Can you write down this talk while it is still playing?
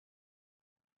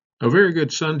A very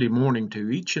good Sunday morning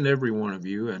to each and every one of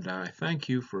you, and I thank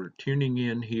you for tuning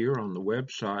in here on the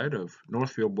website of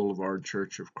Northfield Boulevard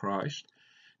Church of Christ,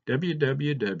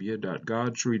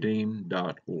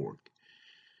 www.godsredeemed.org.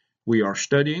 We are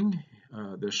studying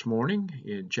this morning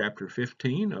in chapter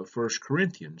 15 of 1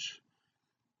 Corinthians.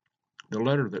 The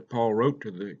letter that Paul wrote to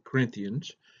the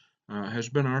Corinthians has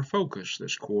been our focus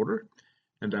this quarter,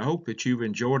 and I hope that you've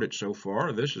enjoyed it so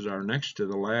far. This is our next to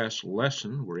the last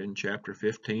lesson. We're in chapter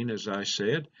 15, as I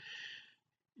said.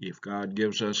 If God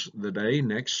gives us the day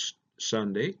next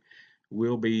Sunday,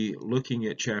 we'll be looking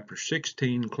at chapter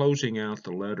 16, closing out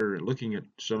the letter, and looking at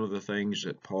some of the things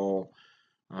that Paul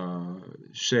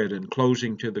said in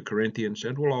closing to the Corinthians,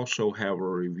 and we'll also have a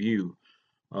review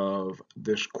of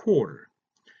this quarter.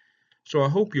 So I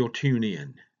hope you'll tune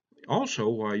in. Also,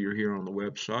 while you're here on the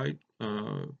website,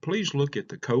 please look at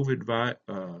the COVID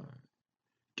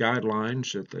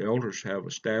guidelines that the elders have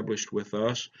established with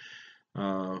us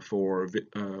for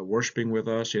worshiping with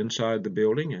us inside the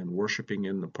building and worshiping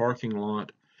in the parking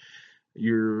lot.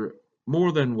 You're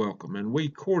more than welcome, and we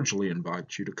cordially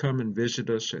invite you to come and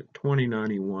visit us at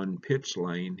 2091 Pitts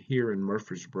Lane here in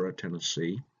Murfreesboro,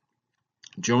 Tennessee.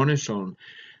 Join us on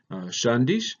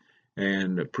Sundays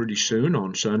and pretty soon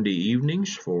on Sunday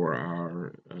evenings for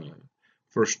our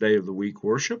first day of the week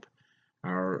worship,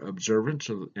 our observance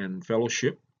and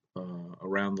fellowship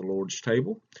around the Lord's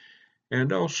table,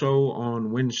 and also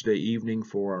on Wednesday evening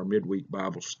for our midweek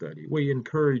Bible study. We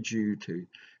encourage you to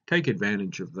take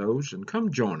advantage of those and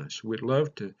come join us. We'd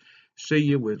love to see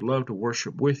you, we'd love to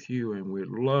worship with you, and we'd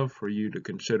love for you to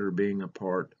consider being a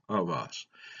part of us.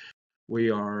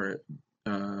 We are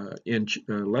in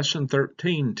lesson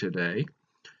 13 today,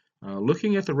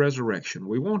 looking at the resurrection.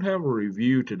 We won't have a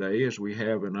review today as we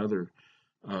have in other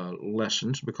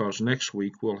lessons, because next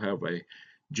week we'll have a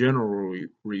general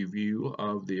review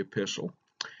of the epistle,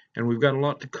 and we've got a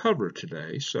lot to cover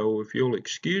today. So if you'll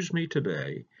excuse me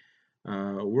today,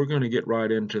 we're going to get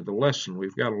right into the lesson.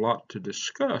 We've got a lot to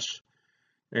discuss,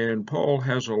 and Paul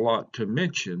has a lot to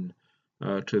mention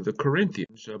to the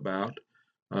Corinthians about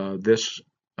this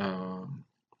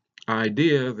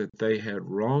idea that they had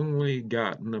wrongly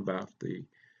gotten about the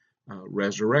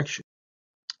resurrection.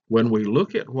 When we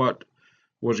look at what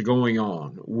was going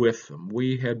on with them,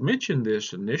 we had mentioned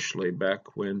this initially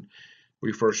back when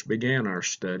we first began our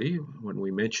study, when we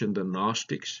mentioned the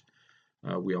Gnostics.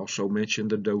 We also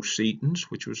mentioned the Docetans,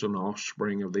 which was an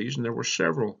offspring of these, and there were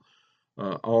several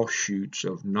offshoots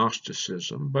of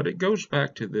Gnosticism, but it goes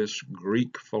back to this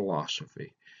Greek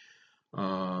philosophy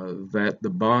that the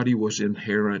body was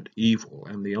inherent evil,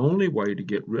 and the only way to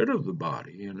get rid of the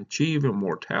body and achieve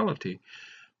immortality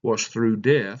was through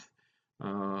death,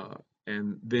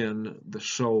 and then the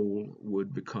soul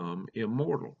would become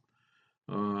immortal.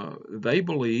 They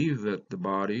believed that the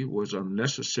body was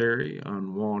unnecessary,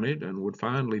 unwanted, and would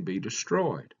finally be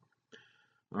destroyed.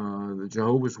 The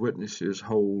Jehovah's Witnesses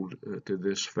hold to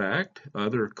this fact.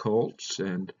 Other cults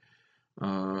and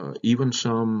even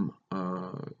some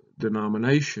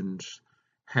denominations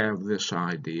have this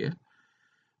idea.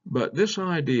 But this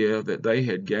idea that they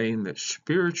had gained that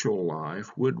spiritual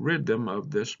life would rid them of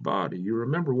this body. You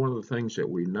remember one of the things that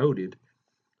we noted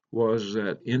was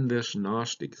that in this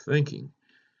Gnostic thinking,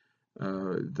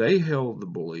 they held the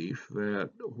belief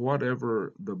that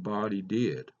whatever the body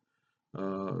did,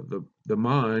 the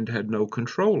mind had no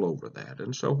control over that.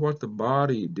 And so what the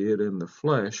body did in the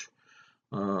flesh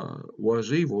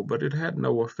was evil, but it had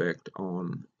no effect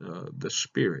on the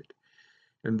spirit.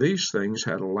 And these things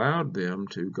had allowed them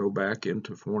to go back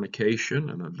into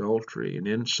fornication and adultery and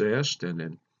incest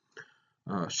and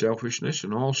selfishness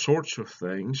and all sorts of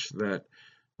things that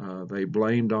they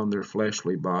blamed on their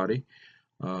fleshly body,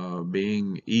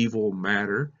 being evil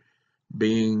matter,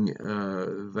 being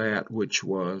that which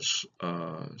was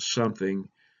something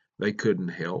they couldn't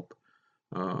help.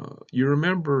 You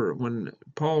remember when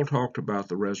Paul talked about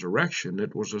the resurrection,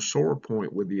 it was a sore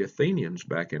point with the Athenians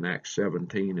back in Acts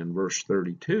 17 and verse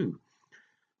 32.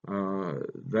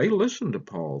 They listened to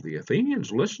Paul. The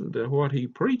Athenians listened to what he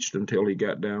preached until he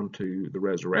got down to the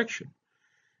resurrection.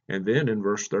 And then in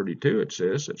verse 32 it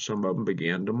says that some of them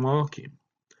began to mock him.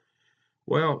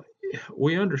 Well,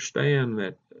 we understand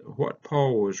that what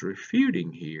Paul was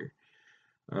refuting here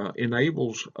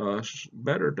enables us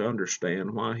better to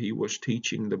understand why he was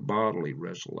teaching the bodily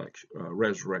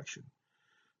resurrection.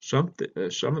 Some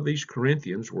of these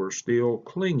Corinthians were still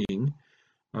clinging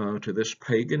to this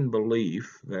pagan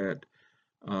belief that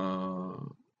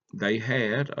they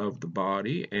had of the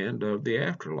body and of the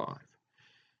afterlife.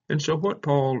 And so what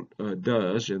Paul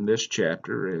does in this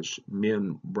chapter, as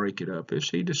men break it up, is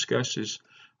he discusses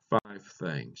 5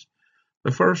 things.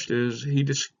 The first is he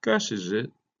discusses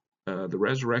it, the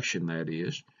resurrection that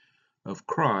is, of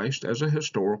Christ as a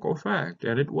historical fact,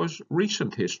 and it was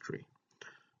recent history.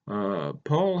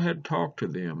 Paul had talked to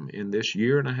them in this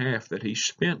year and a half that he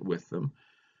spent with them,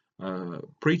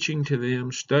 preaching to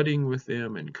them, studying with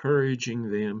them, encouraging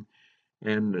them,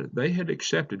 and they had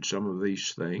accepted some of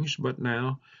these things, but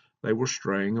now they were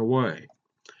straying away.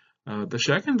 The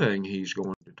second thing he's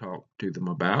going to talk to them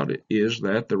about is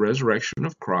that the resurrection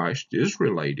of Christ is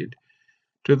related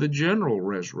to the general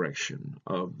resurrection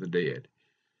of the dead.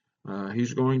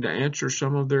 He's going to answer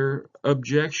some of their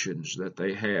objections that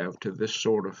they have to this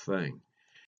sort of thing.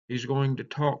 He's going to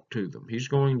talk to them. He's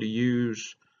going to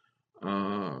use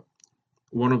one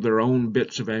of their own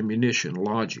bits of ammunition,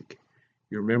 logic.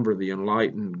 You remember the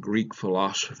enlightened Greek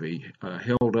philosophy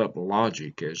held up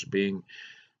logic as being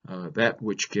that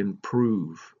which can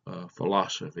prove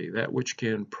philosophy, that which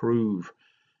can prove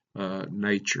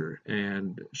nature,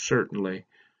 and certainly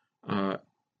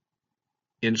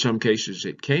in some cases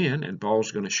it can, and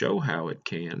Paul's going to show how it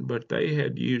can, but they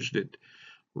had used it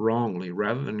wrongly.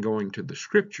 Rather than going to the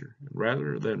scripture,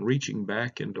 rather than reaching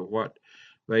back into what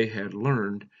they had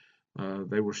learned,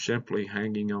 they were simply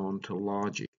hanging on to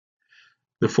logic.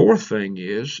 The fourth thing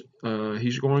is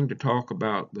he's going to talk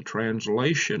about the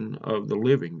translation of the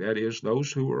living, that is,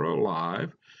 those who are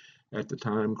alive at the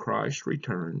time Christ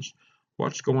returns.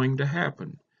 What's going to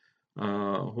happen?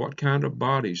 What kind of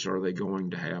bodies are they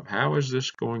going to have? How is this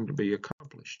going to be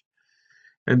accomplished?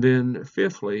 And then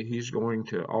fifthly, he's going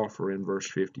to offer in verse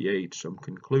 58 some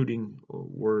concluding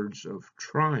words of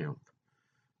triumph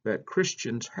that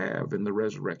Christians have in the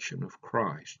resurrection of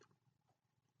Christ.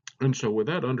 And so with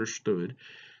that understood,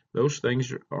 those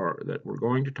things are that we're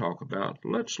going to talk about.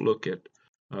 Let's look at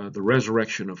the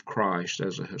resurrection of Christ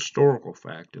as a historical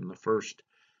fact in the first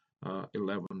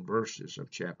 11 verses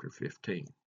of chapter 15.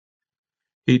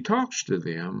 He talks to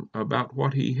them about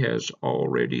what he has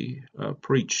already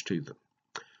preached to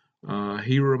them.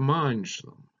 He reminds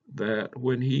them that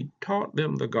when he taught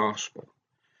them the gospel,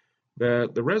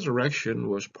 that the resurrection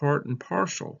was part and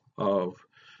parcel of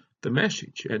the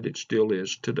message, and it still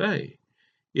is today.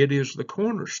 It is the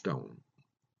cornerstone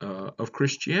of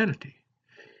Christianity.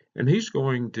 And he's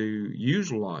going to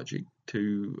use logic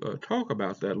to talk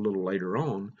about that a little later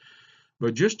on.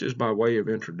 But just as by way of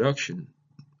introduction,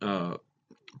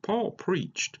 Paul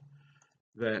preached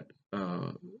that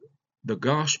the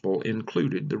gospel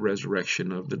included the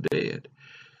resurrection of the dead.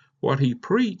 What he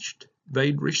preached,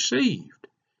 they'd received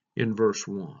in verse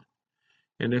 1.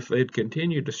 And if they'd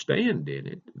continued to stand in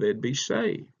it, they'd be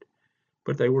saved.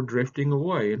 But they were drifting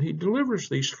away. And he delivers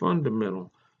these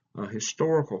fundamental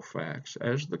historical facts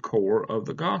as the core of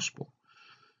the gospel.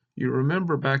 You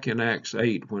remember back in Acts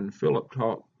 8 when Philip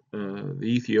taught the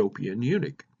Ethiopian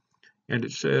eunuch, and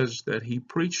it says that he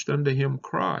preached unto him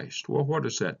Christ. Well, what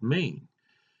does that mean?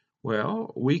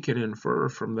 Well, we can infer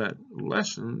from that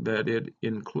lesson that it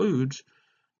includes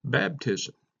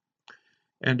baptism.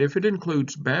 And if it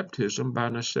includes baptism, by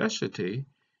necessity,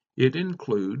 it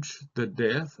includes the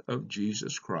death of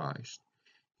Jesus Christ,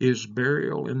 his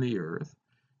burial in the earth,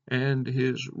 and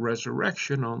his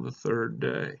resurrection on the third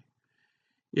day.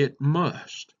 It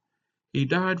must. He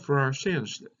died for our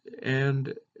sins,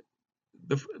 and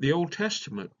the Old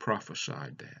Testament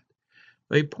prophesied that.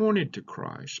 They pointed to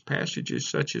Christ, passages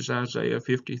such as Isaiah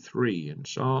 53 and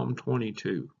Psalm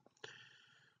 22.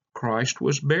 Christ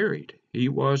was buried. He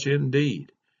was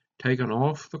indeed taken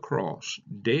off the cross,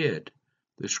 dead,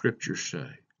 the scriptures say,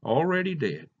 already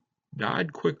dead,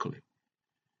 died quickly.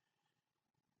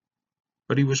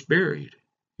 But he was buried.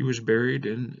 He was buried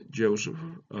in Joseph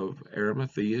of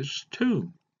Arimathea's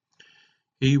tomb.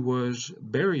 He was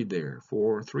buried there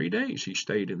for 3 days. He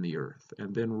stayed in the earth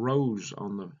and then rose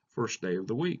on the first day of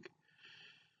the week.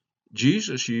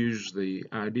 Jesus used the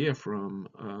idea from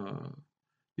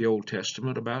the Old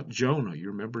Testament about Jonah. You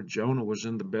remember Jonah was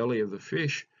in the belly of the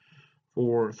fish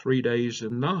for 3 days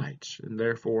and nights, and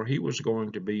therefore he was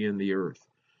going to be in the earth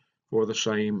for the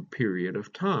same period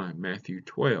of time, Matthew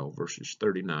 12, verses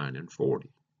 39 and 40.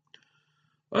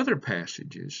 Other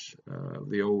passages of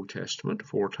the Old Testament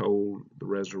foretold the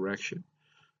resurrection.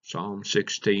 Psalm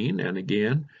 16, and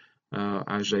again,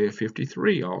 Isaiah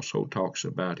 53 also talks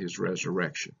about his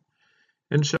resurrection.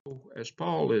 And so, as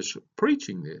Paul is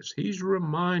preaching this, he's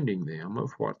reminding them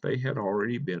of what they had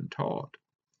already been taught.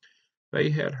 They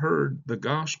had heard the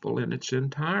gospel in its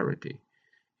entirety.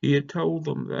 He had told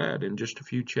them that in just a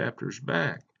few chapters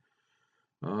back.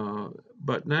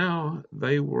 But now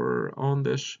they were on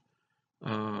this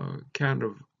kind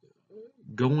of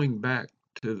going back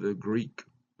to the Greek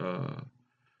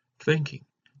thinking,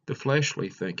 the fleshly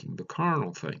thinking, the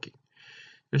carnal thinking.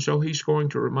 And so he's going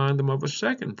to remind them of a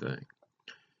second thing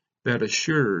that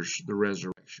assures the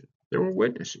resurrection. There were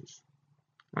witnesses,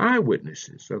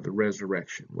 eyewitnesses of the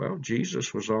resurrection. Well,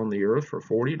 Jesus was on the earth for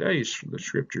 40 days, the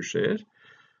scripture says,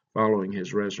 following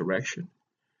his resurrection.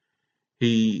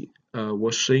 He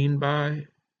was seen by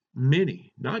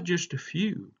many, not just a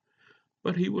few,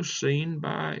 but he was seen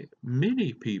by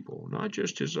many people, not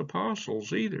just his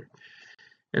apostles either.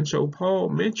 And so Paul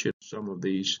mentioned some of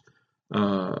these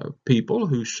people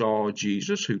who saw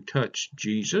Jesus, who touched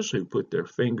Jesus, who put their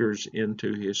fingers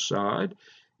into his side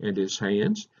and his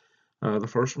hands. The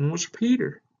first one was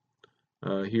Peter,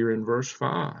 here in verse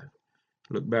 5.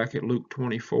 Look back at Luke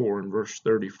 24 and verse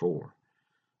 34.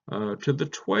 To the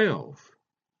 12.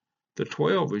 The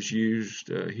 12 is used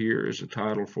here as a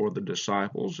title for the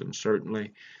disciples, and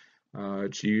certainly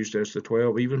it's used as the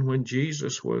 12 even when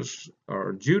Judas was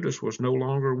no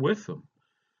longer with them,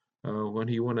 when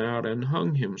he went out and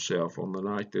hung himself on the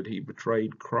night that he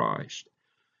betrayed Christ.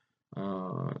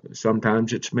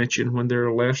 Sometimes it's mentioned when there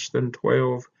are less than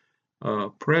 12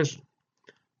 present.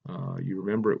 You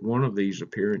remember at one of these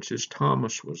appearances,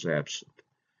 Thomas was absent,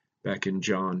 back in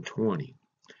John 20.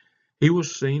 He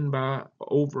was seen by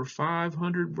over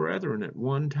 500 brethren at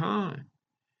one time,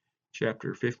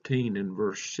 chapter 15 and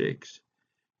verse 6.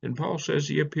 And Paul says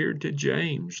he appeared to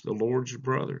James, the Lord's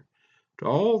brother, to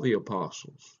all the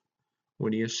apostles,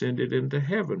 when he ascended into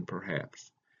heaven,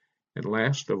 perhaps. And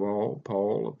last of all,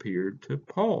 Paul appeared to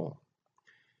Paul.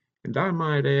 And I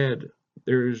might add,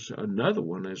 there's another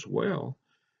one as well,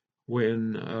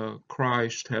 when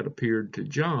Christ had appeared to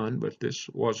John, but this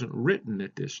wasn't written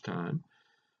at this time.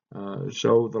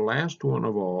 So the last one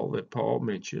of all that Paul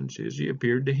mentions is he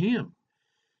appeared to him.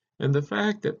 And the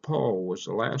fact that Paul was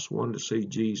the last one to see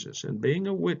Jesus and being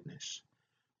a witness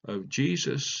of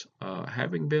Jesus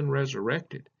having been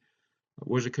resurrected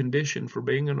was a condition for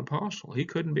being an apostle. He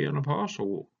couldn't be an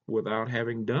apostle without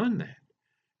having done that.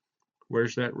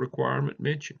 Where's that requirement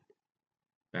mentioned?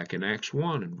 Back in Acts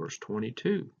 1 and verse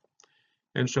 22.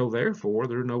 And so therefore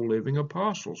there are no living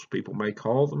apostles. People may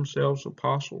call themselves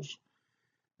apostles,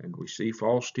 and we see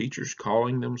false teachers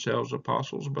calling themselves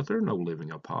apostles, but they're no living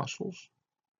apostles.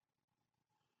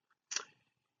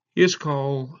 His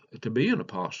call to be an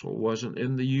apostle wasn't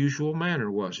in the usual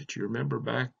manner, was it? You remember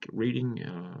back reading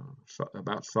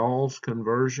about Saul's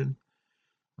conversion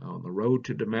on the road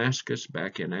to Damascus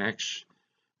back in Acts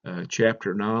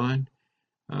chapter 9.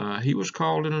 He was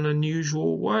called in an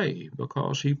unusual way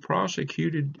because he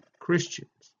persecuted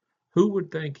Christians. Who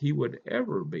would think he would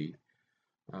ever be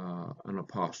an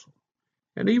apostle?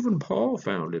 And even Paul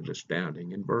found it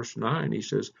astounding. In verse 9, he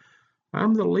says,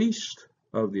 I'm the least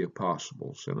of the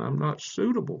apostles, and I'm not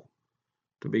suitable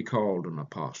to be called an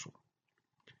apostle.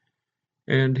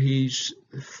 And he's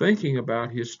thinking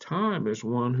about his time as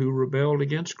one who rebelled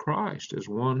against Christ, as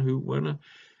one who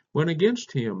went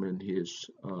against him in his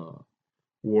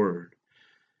word.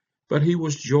 But he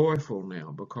was joyful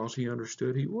now because he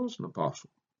understood he was an apostle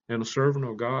and a servant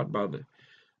of God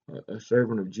a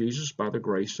servant of Jesus by the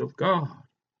grace of God.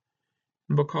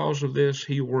 And because of this,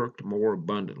 he worked more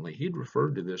abundantly. He'd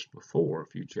referred to this before, a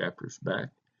few chapters back,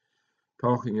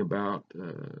 talking about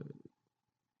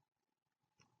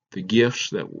the gifts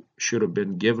that should have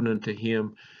been given unto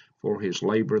him for his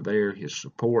labor there, his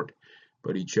support,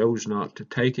 but he chose not to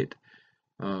take it.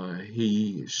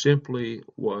 He simply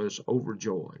was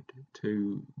overjoyed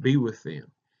to be with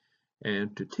them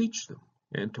and to teach them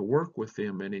and to work with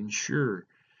them and ensure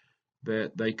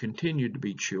that they continued to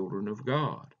be children of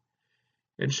God.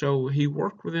 And so he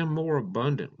worked with them more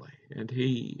abundantly, and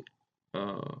he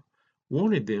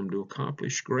wanted them to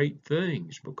accomplish great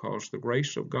things because the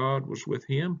grace of God was with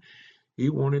him. He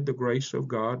wanted the grace of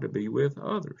God to be with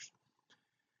others.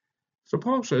 So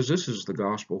Paul says this is the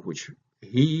gospel which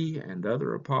he and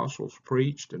other apostles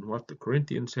preached and what the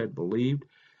Corinthians had believed,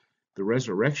 the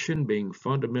resurrection being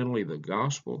fundamentally the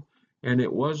gospel, and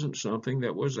it wasn't something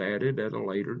that was added at a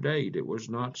later date. It was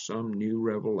not some new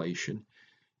revelation.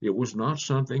 It was not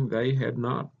something they had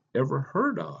not ever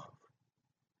heard of,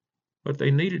 but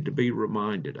they needed to be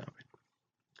reminded of it.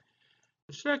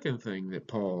 The second thing that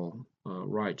Paul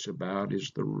writes about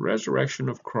is the resurrection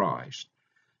of Christ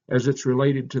as it's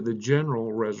related to the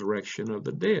general resurrection of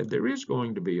the dead. There is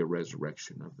going to be a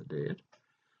resurrection of the dead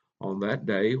on that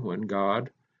day when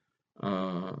God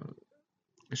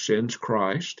sends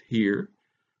Christ here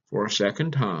for a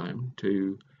second time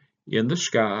to, in the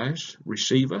skies,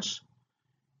 receive us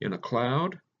in a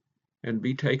cloud and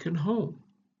be taken home.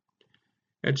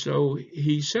 And so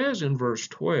he says in verse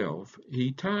 12,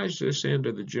 he ties this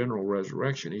into the general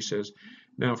resurrection. He says,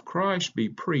 now if Christ be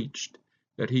preached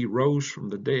that he rose from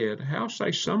the dead, how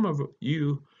say some among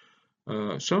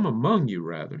you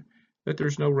rather, that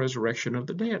there's no resurrection of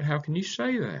the dead? How can you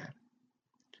say that?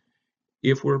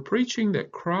 If we're preaching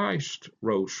that Christ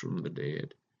rose from the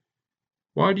dead,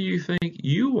 why do you think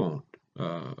you won't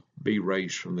be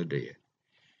raised from the dead?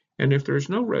 And if there's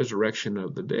no resurrection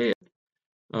of the dead,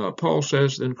 Paul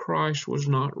says, then Christ was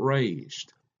not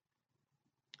raised.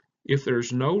 If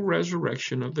there's no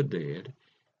resurrection of the dead,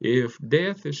 if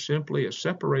death is simply a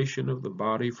separation of the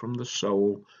body from the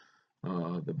soul,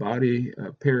 the body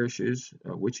perishes,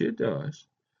 which it does,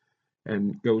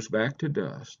 and goes back to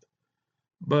dust.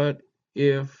 But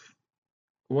if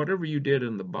whatever you did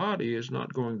in the body is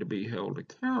not going to be held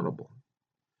accountable,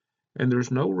 and there's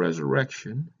no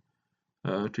resurrection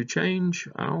to change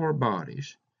our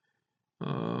bodies,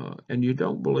 and you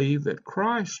don't believe that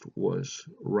Christ was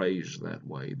raised that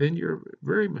way, then you're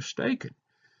very mistaken.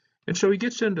 And so he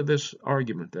gets into this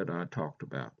argument that I talked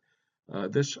about,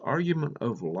 this argument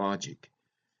of logic.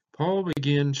 Paul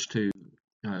begins to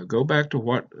go back to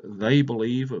what they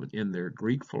believe in their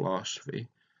Greek philosophy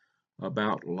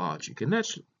about logic, and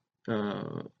that's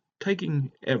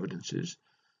taking evidences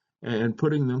and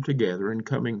putting them together and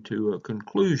coming to a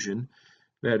conclusion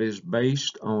that is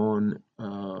based on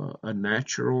a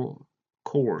natural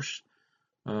course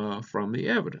from the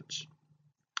evidence.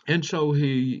 And so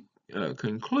he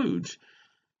concludes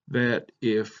that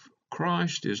if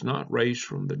Christ is not raised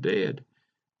from the dead,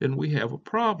 then we have a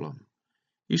problem.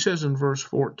 He says in verse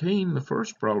 14, the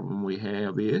first problem we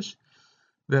have is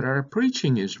that our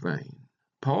preaching is vain.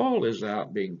 Paul is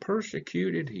out being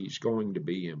persecuted. He's going to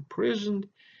be imprisoned.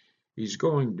 He's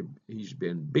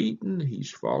been beaten.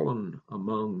 He's fallen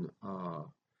among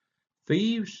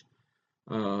thieves.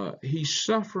 He's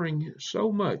suffering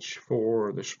so much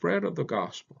for the spread of the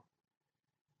gospel.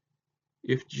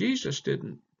 If Jesus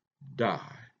didn't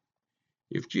die,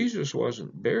 if Jesus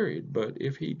wasn't buried, but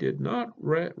if he did not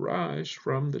rise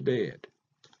from the dead,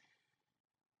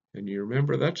 and you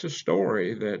remember that's a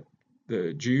story that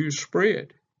the Jews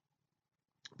spread,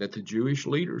 that the Jewish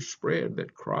leaders spread,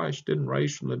 that Christ didn't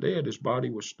rise from the dead, his body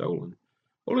was stolen.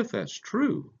 Well, if that's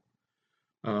true,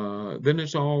 then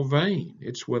it's all vain.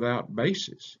 It's without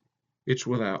basis. It's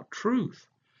without truth.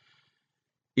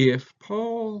 If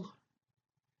Paul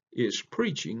is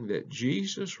preaching that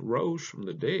Jesus rose from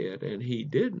the dead and he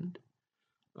didn't,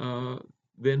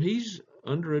 then he's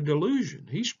under a delusion.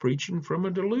 He's preaching from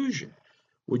a delusion.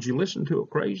 Would you listen to a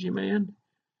crazy man?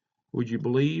 Would you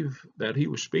believe that he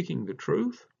was speaking the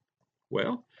truth?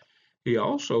 Well, he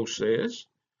also says,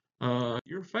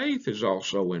 your faith is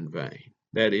also in vain.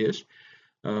 That is,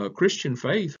 Christian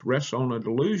faith rests on a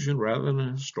delusion rather than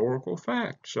a historical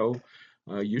fact. So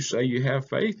you say you have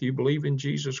faith, you believe in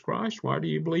Jesus Christ. Why do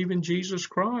you believe in Jesus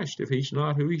Christ if he's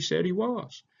not who he said he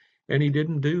was? And he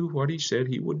didn't do what he said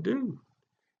he would do.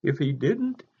 If he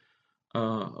didn't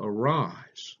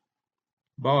arise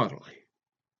bodily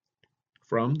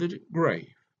from the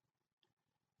grave,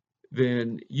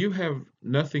 then you have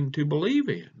nothing to believe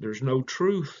in. There's no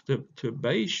truth to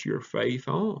base your faith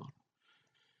on.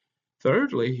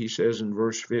 Thirdly, he says in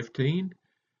verse 15,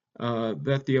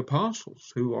 that the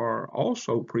apostles, who are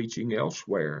also preaching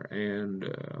elsewhere and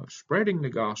spreading the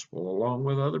gospel along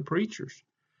with other preachers,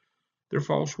 they're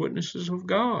false witnesses of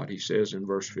God, he says in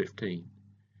verse 15.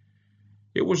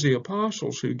 It was the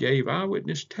apostles who gave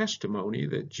eyewitness testimony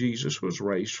that Jesus was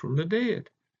raised from the dead.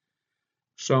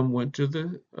 Some went to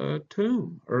the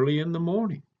tomb early in the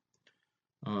morning.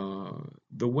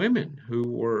 The women who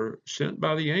were sent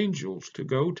by the angels to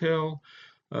go tell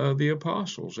the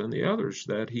apostles and the others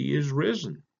that he is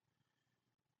risen.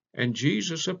 And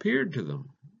Jesus appeared to them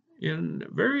in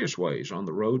various ways on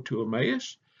the road to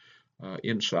Emmaus,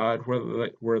 inside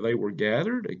where they were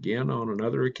gathered, again on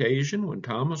another occasion when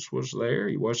Thomas was there.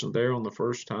 He wasn't there on the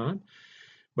first time.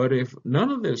 But if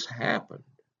none of this happened,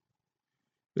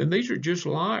 then these are just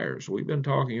liars. We've been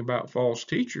talking about false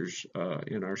teachers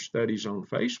in our studies on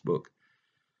Facebook.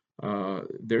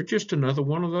 They're just another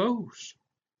one of those.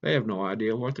 They have no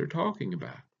idea what they're talking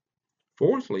about.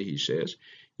 Fourthly, he says,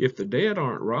 if the dead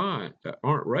aren't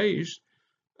raised,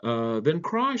 then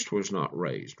Christ was not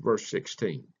raised, verse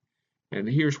 16. And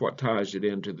here's what ties it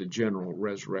into the general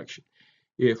resurrection.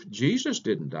 If Jesus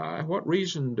didn't die, what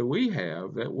reason do we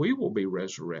have that we will be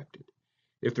resurrected?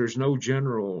 If there's no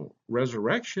general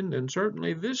resurrection, then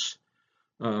certainly this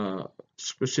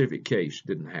specific case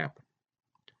didn't happen.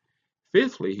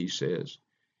 Fifthly, he says,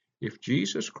 if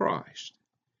Jesus Christ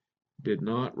did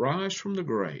not rise from the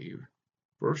grave,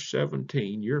 verse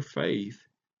 17, your faith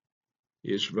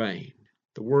is vain.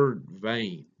 The word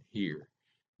vain here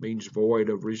means void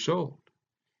of result.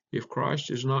 If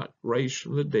Christ is not raised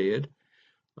from the dead,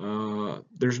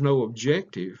 there's no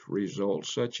objective result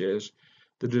such as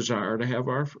the desire to have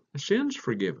our sins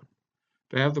forgiven,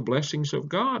 to have the blessings of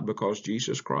God, because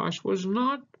Jesus Christ was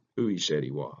not who he said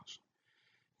he was.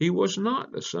 He was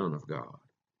not the Son of God.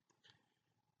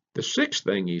 The sixth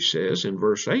thing he says in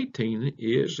verse 18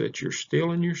 is that you're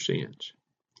still in your sins.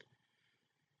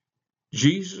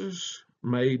 Jesus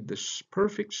made this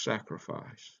perfect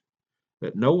sacrifice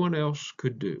that no one else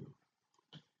could do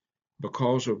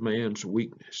because of man's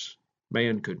weakness.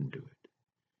 Man couldn't do it.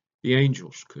 The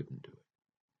angels couldn't do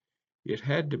it. It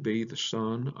had to be the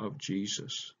Son of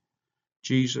Jesus,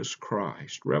 Jesus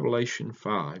Christ. Revelation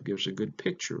 5 gives a good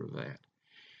picture of that.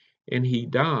 And he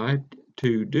died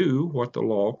to do what the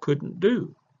law couldn't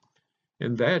do,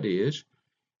 and that is,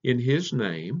 in his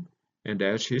name and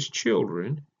as his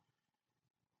children,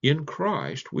 in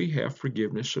Christ, we have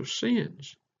forgiveness of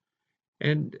sins.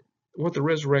 And what the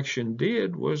resurrection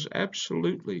did was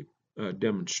absolutely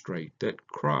demonstrate that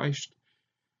Christ,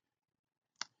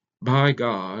 by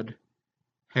God,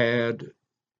 had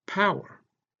power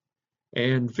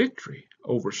and victory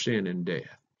over sin and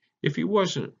death. If he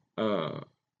wasn't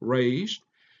raised,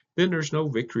 then there's no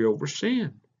victory over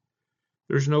sin.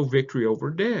 There's no victory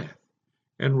over death.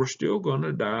 And we're still going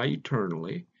to die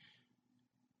eternally,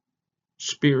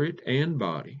 spirit and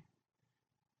body.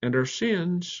 And our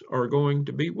sins are going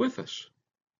to be with us.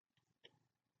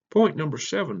 Point number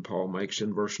 7, Paul makes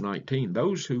in verse 19,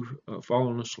 those who've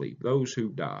fallen asleep, those who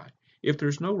died. If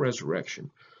there's no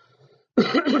resurrection,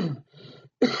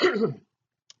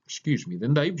 excuse me,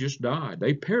 then they've just died.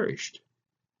 They perished.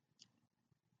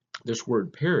 This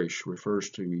word perish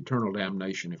refers to eternal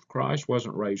damnation. If Christ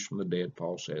wasn't raised from the dead,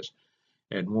 Paul says,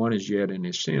 and one is yet in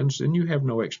his sins, then you have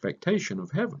no expectation of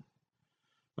heaven.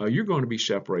 You're going to be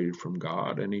separated from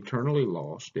God and eternally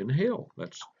lost in hell.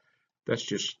 That's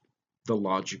just the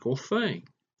logical thing.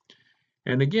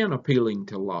 And again, appealing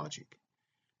to logic.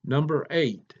 Number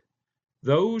 8,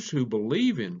 those who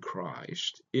believe in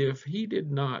Christ, if he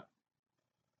did not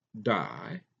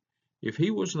die, if he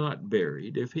was not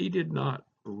buried, if he did not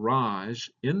rise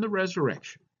in the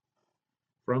resurrection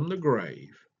from the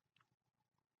grave,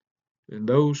 then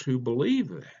those who believe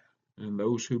that, and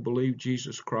those who believe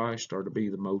Jesus Christ are to be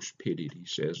the most pitied, he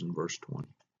says in verse 20.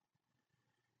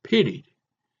 Pitied.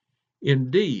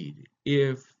 Indeed,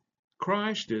 if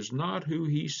Christ is not who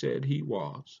he said he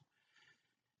was,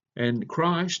 and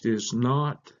Christ did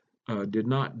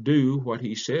not do what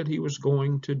he said he was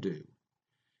going to do,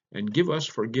 and give us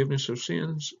forgiveness of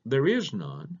sins, there is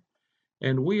none,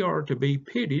 and we are to be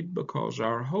pitied because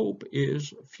our hope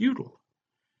is futile.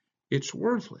 It's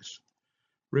worthless.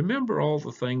 Remember all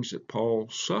the things that Paul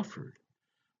suffered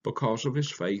because of his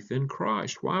faith in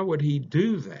Christ. Why would he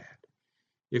do that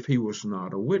if he was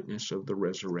not a witness of the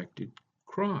resurrected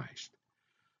Christ?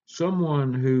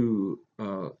 Someone who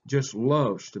just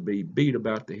loves to be beat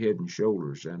about the head and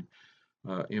shoulders and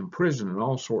imprisoned, and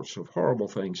all sorts of horrible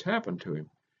things happen to him,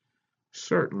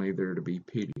 certainly they're to be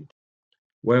pitied.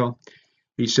 Well,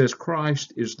 he says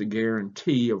Christ is the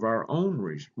guarantee of our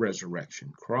own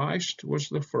resurrection. Christ was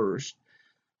the first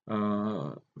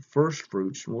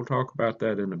fruits, and we'll talk about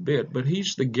that in a bit, but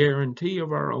he's the guarantee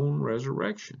of our own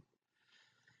resurrection.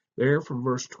 There, from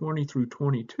verse 20 through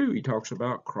 22, he talks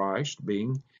about Christ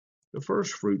being the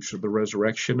first fruits of the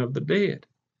resurrection of the dead.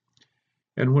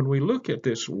 And when we look at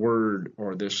this word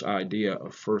or this idea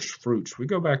of first fruits, we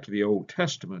go back to the Old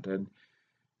Testament, and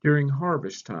during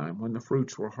harvest time, when the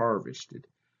fruits were harvested,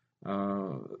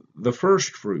 the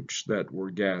first fruits that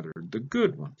were gathered, the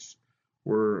good ones,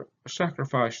 were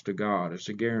sacrificed to God as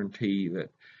a guarantee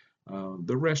that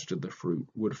the rest of the fruit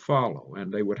would follow,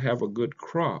 and they would have a good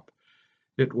crop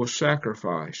that was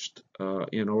sacrificed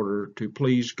in order to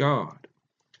please God.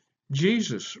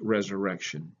 Jesus'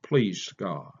 resurrection pleased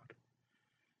God.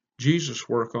 Jesus'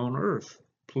 work on earth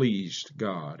pleased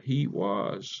God. He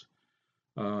was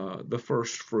the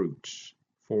first fruits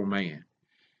for man.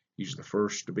 He's the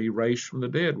first to be raised from the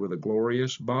dead with a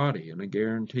glorious body and a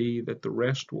guarantee that the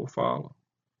rest will follow.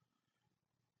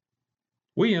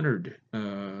 We entered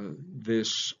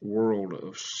this world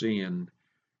of sin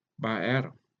by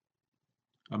Adam,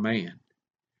 a man.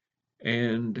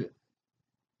 And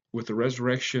with the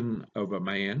resurrection of a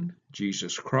man,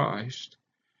 Jesus Christ,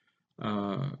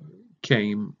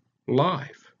 came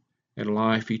life, and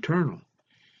life eternal.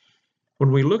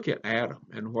 When we look at Adam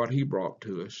and what he brought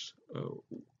to us,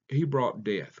 he brought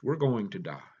death. We're going to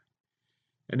die.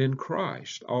 And in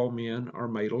Christ, all men are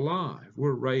made alive.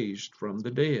 We're raised from the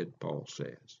dead, Paul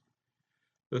says.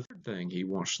 The third thing he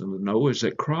wants them to know is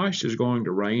that Christ is going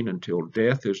to reign until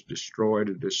death is destroyed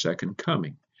at his second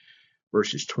coming.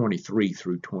 verses 23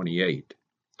 through 28.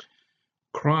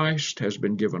 Christ has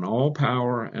been given all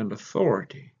power and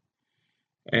authority,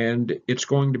 and it's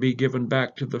going to be given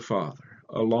back to the Father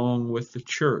along with the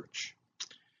church.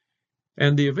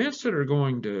 And the events that are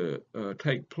going to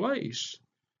take place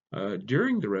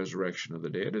during the resurrection of the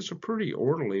dead is a pretty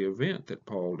orderly event that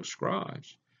Paul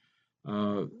describes.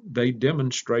 They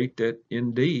demonstrate that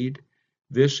indeed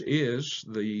this is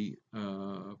the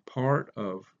part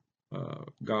of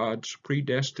God's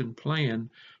predestined plan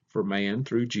for man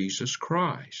through Jesus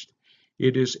Christ.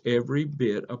 It is every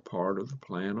bit a part of the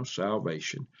plan of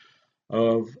salvation,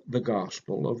 of the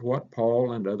gospel, of what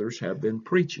Paul and others have been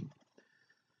preaching.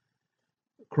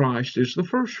 Christ is the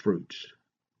first fruits.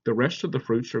 The rest of the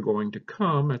fruits are going to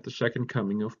come at the second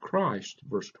coming of Christ,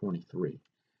 verse 23.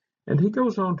 And he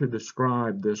goes on to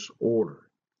describe this order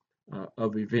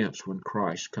of events when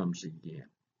Christ comes again.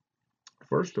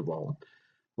 First of all,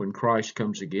 when Christ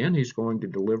comes again, he's going to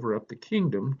deliver up the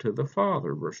kingdom to the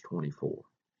Father, verse 24.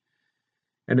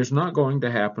 And it's not going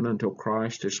to happen until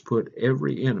Christ has put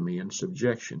every enemy in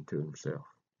subjection to himself,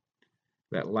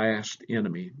 that last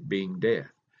enemy being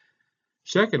death.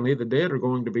 Secondly, the dead are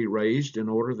going to be raised in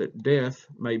order that death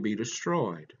may be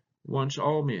destroyed. Once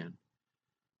all men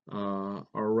are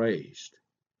raised,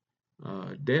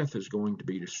 death is going to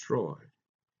be destroyed.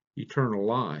 Eternal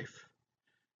life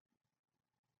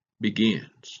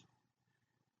begins,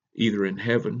 either in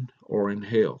heaven or in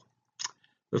hell.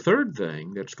 The third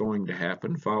thing that's going to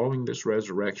happen following this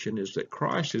resurrection is that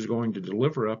Christ is going to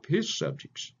deliver up his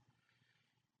subjects,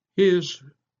 his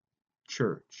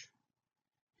church,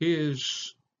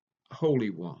 his holy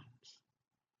ones.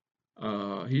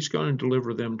 He's going to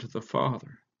deliver them to the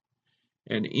Father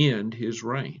and end his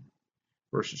reign,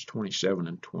 verses 27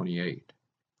 and 28.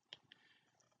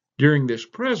 During this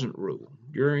present rule,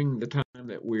 during the time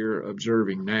that we're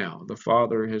observing now, the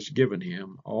Father has given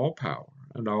him all power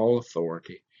and all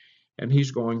authority, and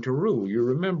he's going to rule. You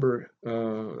remember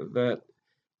that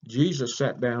Jesus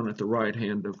sat down at the right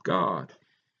hand of God.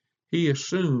 He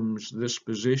assumes this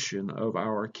position of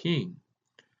our King,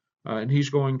 and he's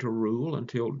going to rule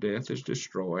until death is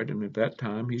destroyed, and at that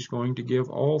time he's going to give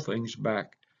all things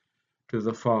back to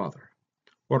the Father.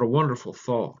 What a wonderful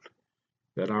thought,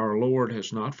 that our Lord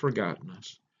has not forgotten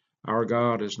us. Our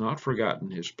God has not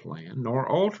forgotten his plan, nor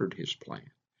altered his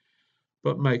plan,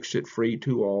 but makes it free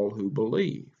to all who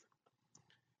believe.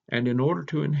 And in order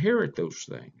to inherit those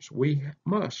things, we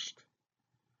must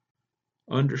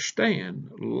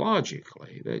understand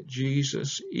logically that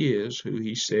Jesus is who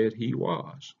he said he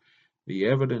was. The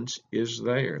evidence is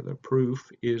there. The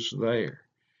proof is there.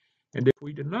 And if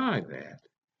we deny that,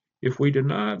 if we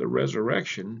deny the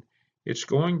resurrection, it's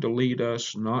going to lead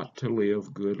us not to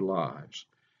live good lives.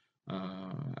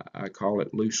 I call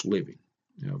it loose living,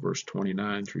 verse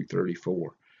 29 through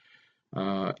 34.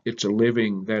 It's a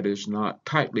living that is not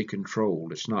tightly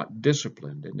controlled. It's not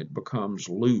disciplined, and it becomes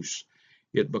loose.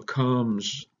 It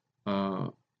becomes,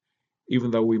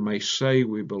 even though we may say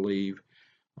we believe,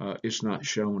 it's not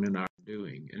shown in our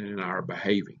doing and in our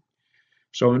behaving.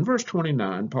 So in verse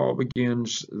 29, Paul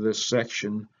begins this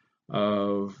section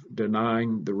of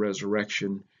denying the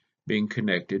resurrection being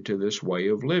connected to this way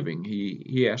of living.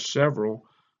 He asks several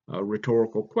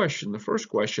rhetorical questions. The first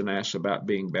question asks about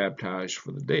being baptized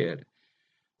for the dead.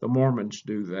 The Mormons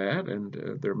do that,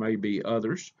 and there may be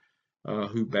others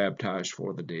who baptize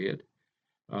for the dead.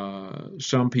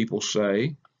 Some people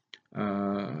say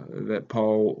that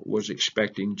Paul was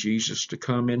expecting Jesus to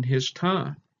come in his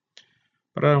time.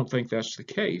 But I don't think that's the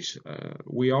case.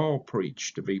 We all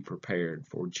preach to be prepared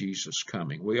for Jesus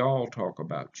coming. We all talk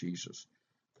about Jesus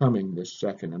coming this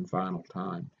second and final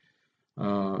time.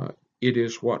 It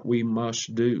is what we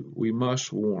must do. We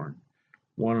must warn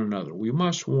one another. We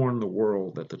must warn the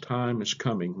world that the time is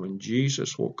coming when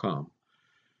Jesus will come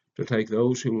to take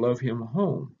those who love him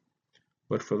home.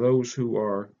 But for those who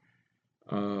are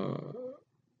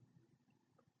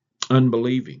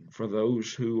unbelieving, for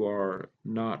those who are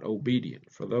not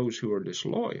obedient, for those who are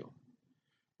disloyal,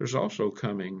 there's also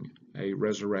coming a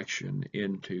resurrection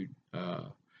into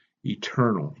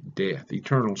eternal death,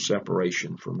 eternal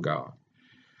separation from God.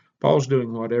 Paul's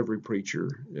doing what every preacher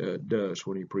does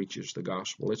when he preaches the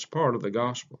gospel. It's part of the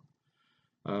gospel.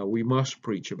 We must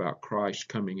preach about Christ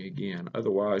coming again.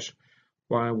 Otherwise,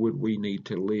 why would we need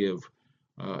to live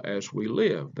as we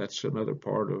live? That's another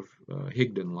part of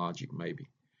Higdon logic, maybe.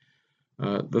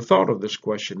 The thought of this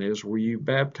question is, were you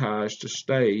baptized to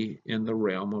stay in the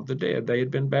realm of the dead? They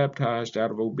had been baptized out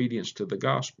of obedience to the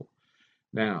gospel.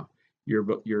 Now,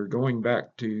 you're going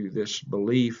back to this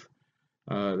belief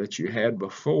that you had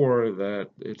before, that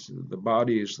the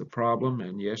body is the problem,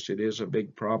 and yes, it is a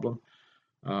big problem,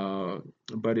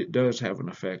 but it does have an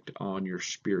effect on your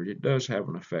spirit. It does have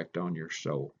an effect on your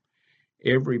soul.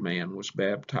 Every man was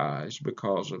baptized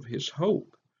because of his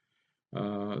hope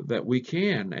that we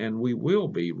can and we will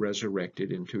be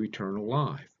resurrected into eternal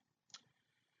life.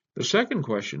 The second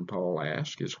question Paul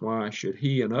asks is, why should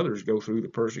he and others go through the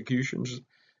persecutions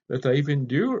that they've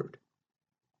endured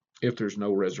if there's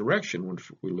no resurrection, which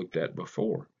we looked at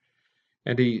before?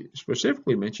 And he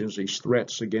specifically mentions these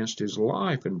threats against his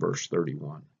life in verse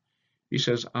 31. He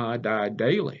says, I die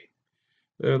daily.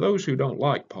 There are those who don't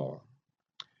like Paul.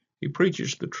 He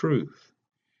preaches the truth.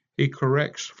 He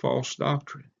corrects false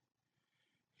doctrine.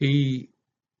 He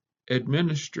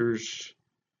administers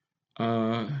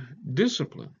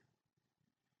discipline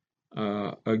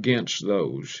against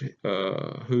those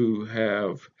who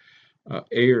have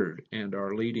erred and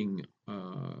are leading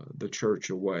the church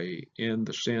away, in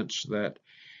the sense that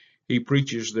he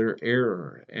preaches their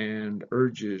error and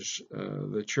urges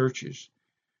the churches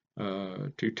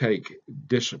to take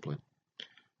discipline.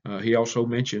 He also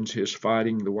mentions his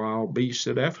fighting the wild beasts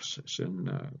at Ephesus in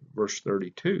verse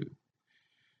 32.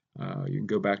 You can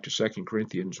go back to 2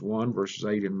 Corinthians 1, verses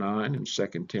 8 and 9, and 2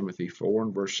 Timothy 4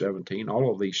 and verse 17.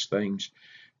 All of these things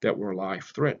that were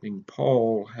life-threatening,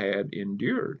 Paul had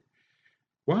endured.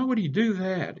 Why would he do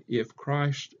that if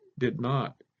Christ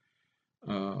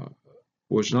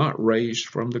was not raised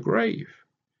from the grave,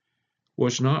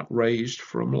 was not raised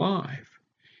from life?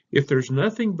 If there's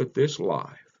nothing but this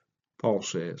life, Paul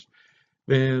says,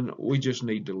 then we just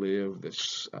need to live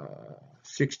this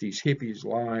 60s hippies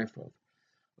life of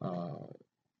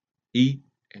eat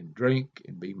and drink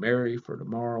and be merry, for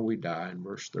tomorrow we die, in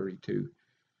verse 32.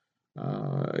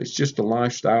 It's just a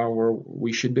lifestyle where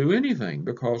we should do anything,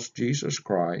 because Jesus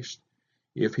Christ,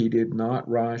 if he did not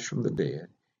rise from the dead,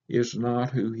 is not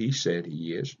who he said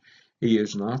he is. He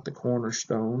is not the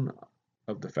cornerstone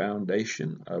of the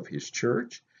foundation of his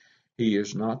church. He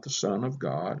is not the Son of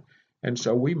God. And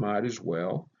so we might as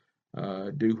well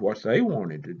do what they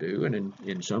wanted to do. And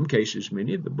in some cases,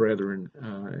 many of the brethren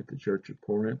at the church of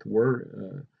Corinth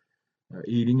were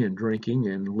eating and drinking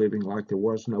and living like there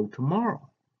was no tomorrow,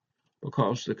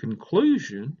 because the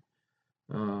conclusion,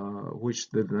 which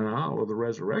the denial of the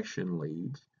resurrection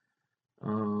leads,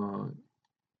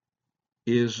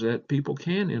 is that people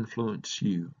can influence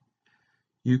you.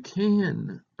 You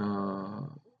can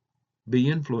be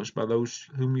influenced by those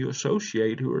whom you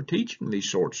associate who are teaching these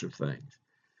sorts of things.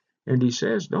 And he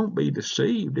says, don't be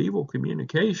deceived. Evil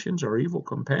communications, or evil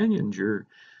companions, your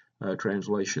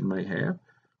translation may have,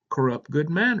 corrupt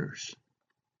good manners.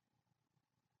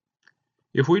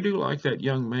 If we do like that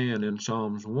young man in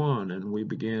Psalms 1, and we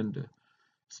begin to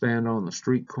stand on the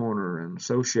street corner and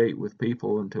associate with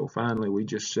people until finally we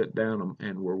just sit down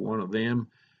and we're one of them,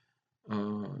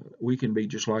 we can be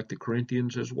just like the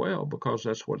Corinthians as well, because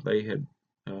that's what they had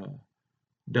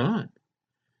done.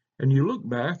 And you look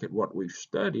back at what we've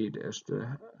studied as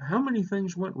to how many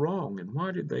things went wrong, and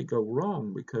why did they go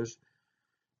wrong? Because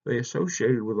they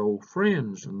associated with old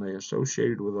friends, and they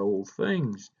associated with old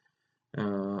things,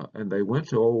 and they went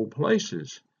to old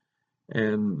places,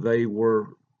 and they were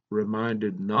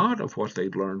reminded not of what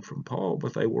they'd learned from Paul,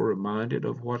 but they were reminded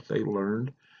of what they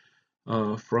learned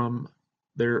from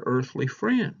their earthly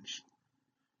friends,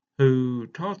 who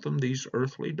taught them these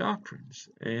earthly doctrines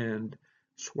and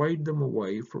swayed them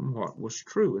away from what was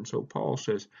true. And so Paul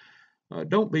says,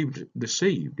 don't be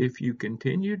deceived. If you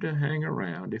continue to hang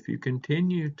around, if you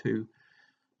continue to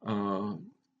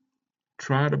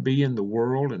try to be in the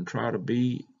world and try to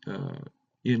be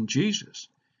in Jesus,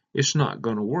 it's not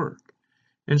going to work.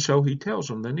 And so he tells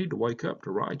them they need to wake up to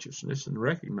righteousness and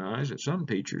recognize that some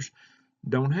teachers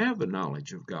don't have the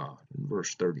knowledge of God, in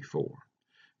verse 34.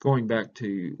 Going back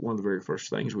to one of the very first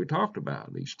things we talked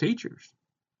about, these teachers.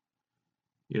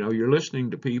 You know, you're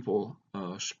listening to people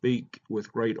speak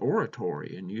with great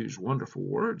oratory and use wonderful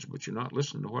words, but you're not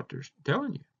listening to what they're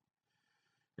telling you.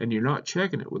 And you're not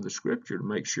checking it with the scripture to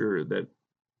make sure that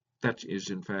that is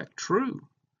in fact true.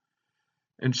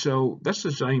 And so that's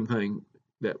the same thing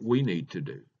that we need to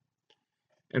do.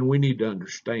 And we need to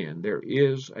understand there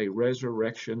is a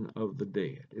resurrection of the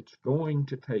dead. It's going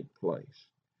to take place,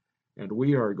 and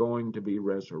we are going to be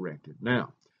resurrected.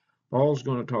 Now, Paul's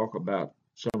going to talk about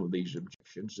some of these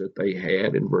objections that they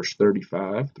had in verse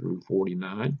 35 through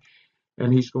 49,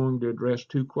 and he's going to address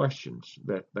two questions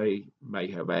that they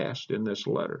may have asked in this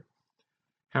letter.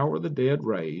 How are the dead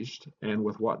raised, and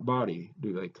with what body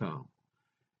do they come?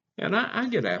 And I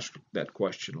get asked that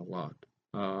question a lot.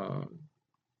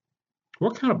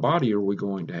 What kind of body are we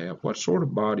going to have? What sort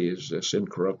of body is this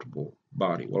incorruptible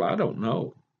body? Well, I don't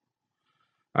know.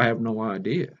 I have no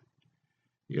idea.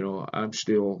 You know, I'm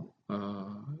still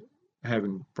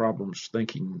having problems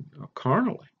thinking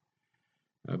carnally.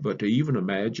 But to even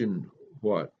imagine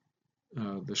what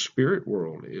the spirit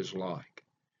world is like,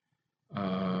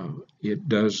 it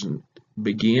doesn't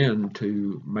begin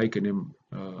to make an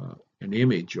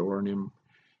image or an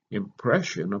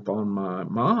impression upon my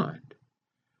mind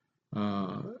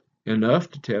enough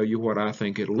to tell you what I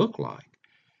think it'll look like.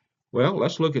 Well,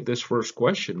 let's look at this first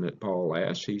question that Paul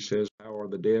asks. He says, how are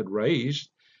the dead raised?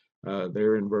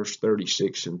 There in verse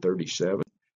 36 and 37.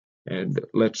 And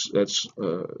let's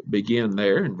begin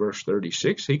there in verse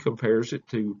 36. He compares it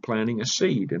to planting a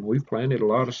seed. And we've planted a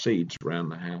lot of seeds around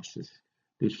the house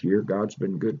this year. God's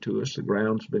been good to us. The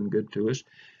ground's been good to us.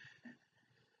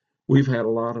 We've had a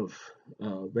lot of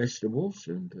vegetables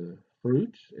and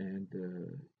fruits, and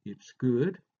it's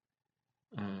good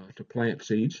to plant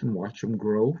seeds and watch them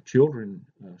grow. Children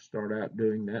start out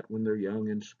doing that when they're young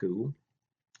in school.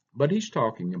 But he's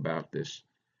talking about this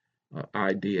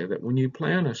idea that when you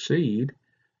plant a seed,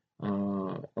 a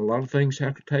lot of things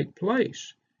have to take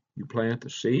place. You plant the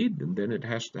seed, and then it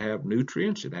has to have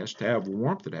nutrients, it has to have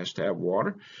warmth, it has to have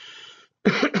water,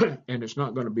 and it's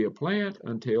not going to be a plant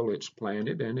until it's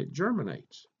planted and it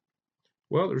germinates.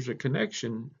 Well, there's a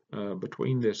connection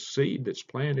between this seed that's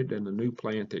planted and the new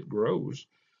plant that grows,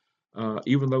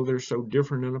 even though they're so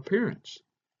different in appearance.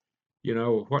 You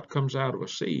know, what comes out of a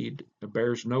seed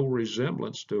bears no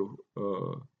resemblance to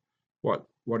what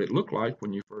it looked like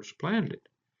when you first planted it.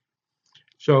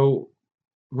 So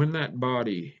when that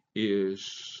body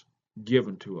is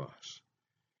given to us,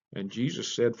 and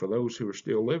Jesus said for those who are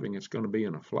still living, it's going to be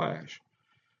in a flash.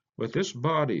 But this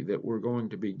body that we're going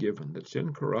to be given, that's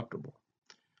incorruptible,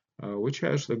 which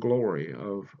has the glory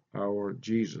of our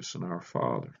Jesus and our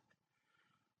Father,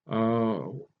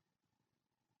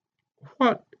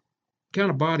 what kind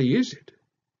of body is it?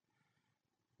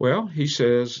 Well, he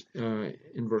says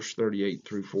in verse 38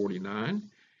 through 49,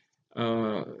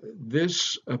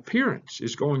 this appearance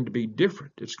is going to be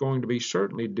different. It's going to be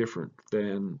certainly different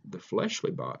than the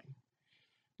fleshly body.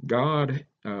 God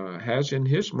has in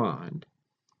his mind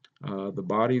the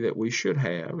body that we should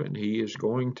have, and he is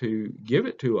going to give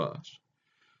it to us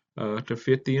to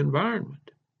fit the environment.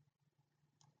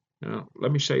 Now,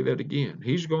 let me say that again.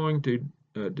 He's going to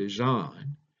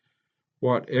design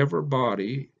whatever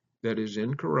body that is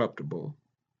incorruptible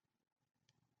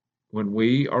when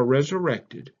we are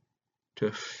resurrected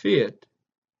to fit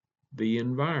the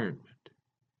environment.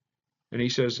 And he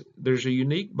says there's a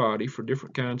unique body for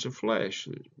different kinds of flesh.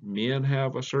 Men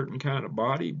have a certain kind of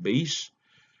body, beasts,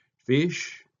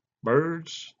 fish,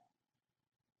 birds,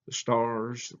 the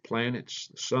stars, the planets,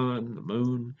 the sun, the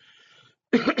moon,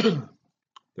 the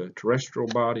terrestrial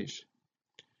bodies.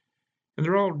 And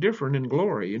they're all different in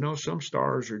glory. You know, some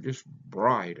stars are just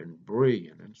bright and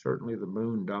brilliant, and certainly the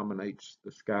moon dominates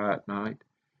the sky at night.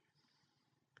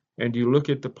 And you look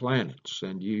at the planets,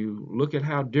 and you look at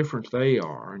how different they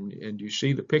are, and you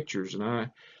see the pictures, and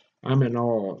I'm in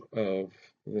awe of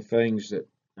the things that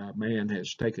man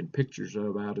has taken pictures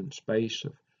of out in space,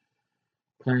 of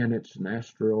planets and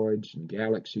asteroids and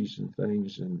galaxies and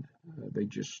things, and they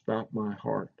just stop my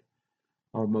heart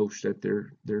almost at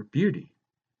their beauty.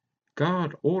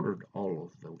 God ordered all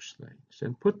of those things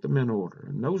and put them in order,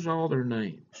 and knows all their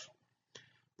names.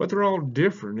 But they're all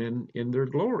different in their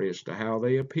glory as to how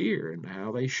they appear and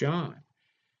how they shine.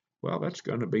 Well, that's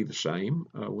going to be the same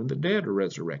when the dead are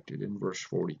resurrected in verse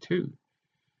 42.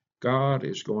 God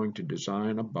is going to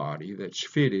design a body that's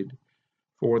fitted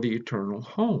for the eternal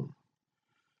home.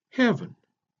 Heaven.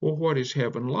 Well, what is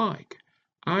heaven like?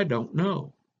 I don't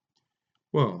know.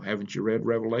 Well, haven't you read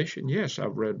Revelation? Yes,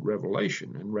 I've read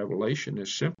Revelation, and Revelation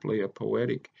is simply a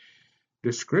poetic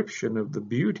description of the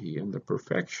beauty and the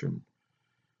perfection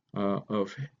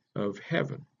of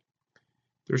heaven.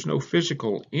 There's no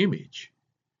physical image,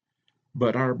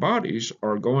 but our bodies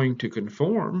are going to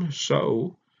conform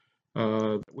so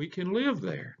that we can live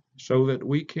there, so that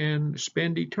we can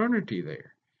spend eternity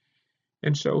there.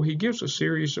 And so he gives a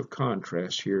series of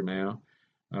contrasts here now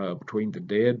between the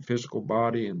dead physical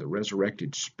body and the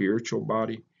resurrected spiritual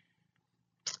body.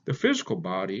 The physical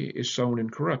body is sown in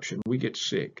corruption. We get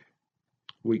sick.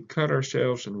 We cut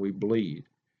ourselves and we bleed.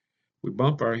 We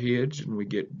bump our heads and we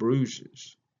get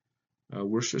bruises.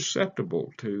 We're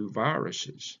susceptible to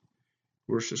viruses.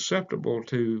 We're susceptible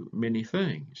to many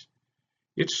things.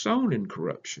 It's sown in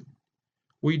corruption.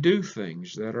 We do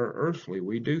things that are earthly.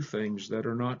 We do things that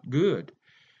are not good.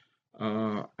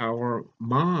 Our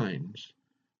minds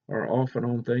are often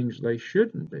on things they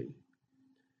shouldn't be.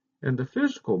 And the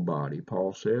physical body,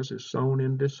 Paul says, is sown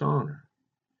in dishonor.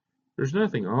 There's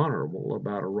nothing honorable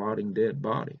about a rotting dead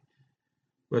body.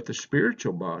 But the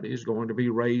spiritual body is going to be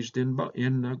raised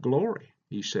in glory,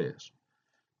 he says.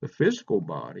 The physical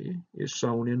body is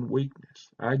sown in weakness.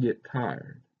 I get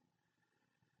tired.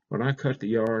 When I cut the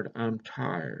yard, I'm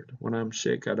tired. When I'm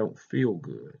sick, I don't feel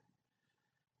good.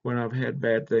 When I've had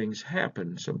bad things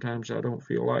happen, sometimes I don't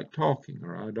feel like talking,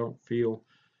 or I don't feel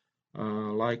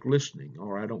like listening,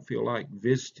 or I don't feel like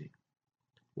visiting.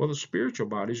 Well, the spiritual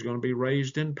body is going to be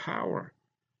raised in power.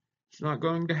 It's not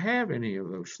going to have any of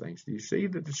those things. Do you see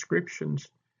the descriptions,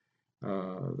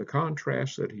 the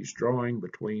contrast that he's drawing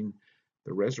between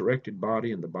the resurrected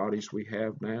body and the bodies we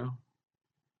have now?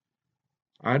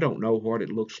 I don't know what it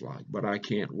looks like, but I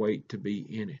can't wait to be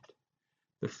in it.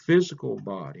 The physical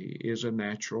body is a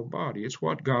natural body. It's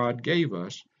what God gave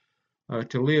us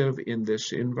to live in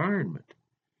this environment.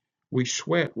 We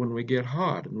sweat when we get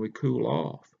hot and we cool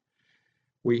off.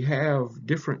 We have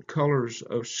different colors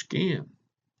of skin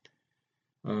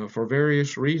for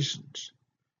various reasons.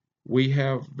 We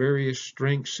have various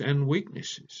strengths and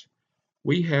weaknesses.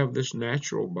 We have this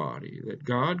natural body that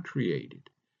God created,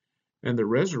 and the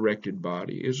resurrected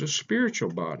body is a spiritual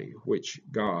body which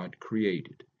God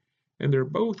created. And they're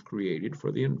both created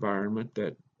for the environment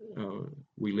that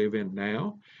we live in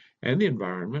now and the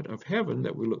environment of heaven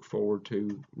that we look forward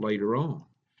to later on.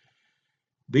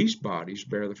 These bodies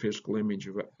bear the physical image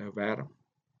of Adam.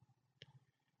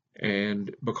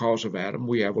 And because of Adam,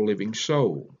 we have a living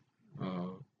soul.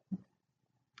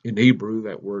 In Hebrew,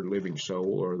 that word living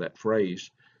soul, or that phrase,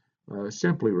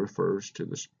 simply refers to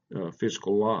the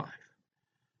physical life.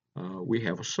 We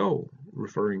have a soul,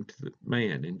 referring to the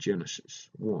man in Genesis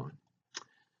 1.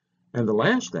 And the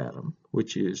last Adam,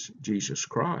 which is Jesus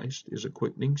Christ, is a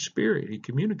quickening spirit. He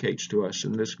communicates to us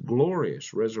in this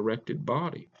glorious resurrected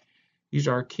body. He's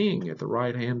our King at the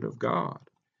right hand of God.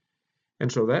 And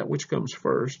so that which comes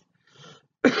first,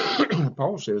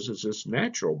 Paul says, is this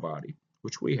natural body,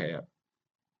 which we have.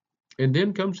 And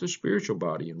then comes the spiritual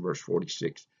body in verse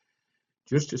 46.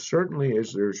 Just as certainly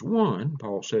as there's one,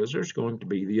 Paul says, there's going to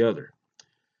be the other.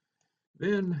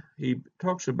 Then he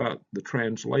talks about the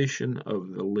translation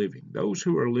of the living, those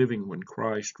who are living when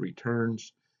Christ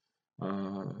returns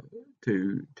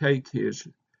to take his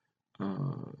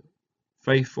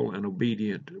faithful and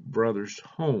obedient brothers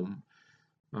home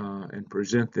and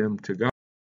present them to God.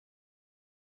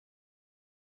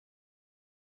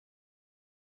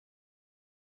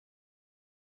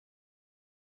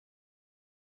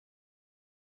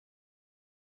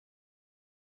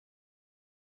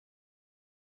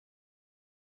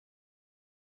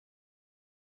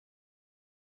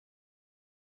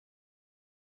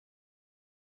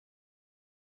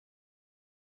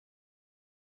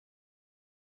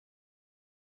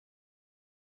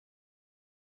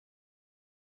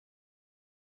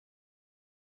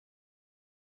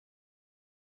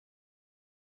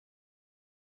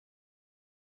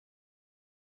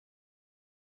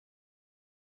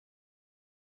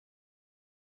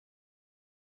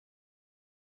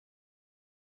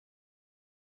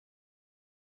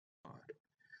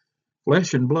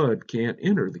 Flesh and blood can't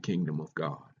enter the kingdom of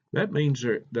God. That means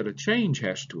that a change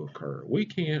has to occur. We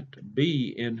can't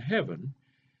be in heaven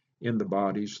in the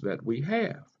bodies that we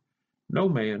have. No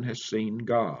man has seen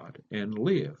God and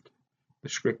lived, the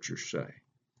scriptures say.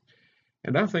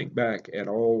 And I think back at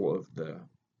all of the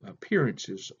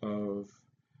appearances of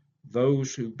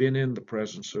those who've been in the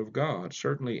presence of God,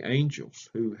 certainly angels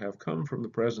who have come from the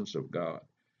presence of God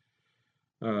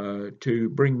to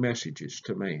bring messages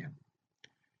to man,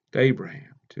 to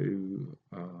Abraham, to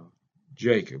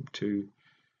Jacob, to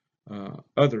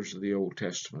others of the Old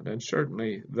Testament, and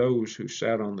certainly those who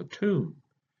sat on the tomb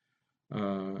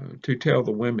to tell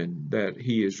the women that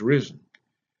he is risen,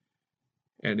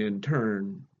 and in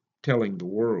turn telling the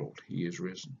world he is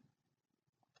risen.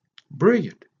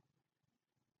 Brilliant.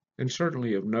 And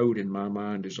certainly of note in my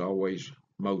mind is always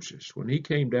Moses. When he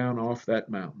came down off that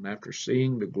mountain after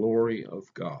seeing the glory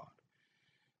of God,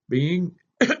 being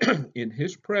in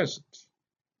his presence,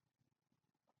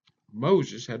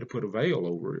 Moses had to put a veil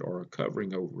over it, or a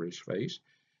covering over his face,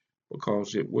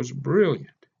 because it was brilliant.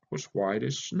 It was white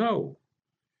as snow.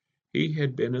 He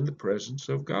had been in the presence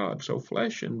of God. So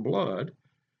flesh and blood,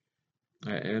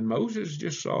 and Moses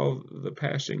just saw the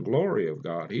passing glory of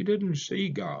God. He didn't see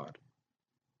God.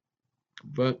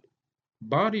 But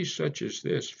bodies such as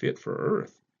this, fit for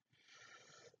earth,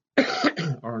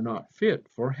 are not fit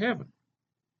for heaven.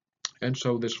 And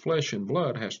so this flesh and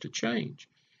blood has to change.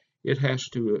 It has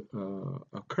to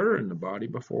occur in the body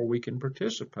before we can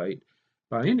participate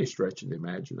by any stretch of the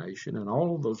imagination in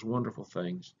all of those wonderful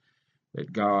things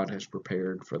that God has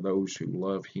prepared for those who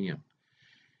love him.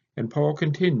 And Paul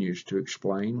continues to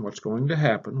explain what's going to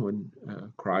happen when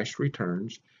Christ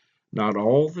returns. Not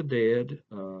all the dead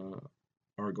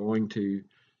are going to,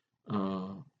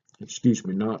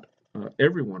 not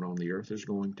everyone on the earth is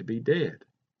going to be dead.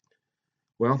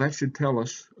 Well, that should tell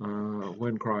us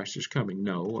when Christ is coming.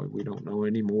 No, we don't know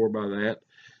any more by that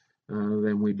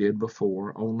than we did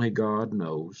before. Only God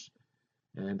knows,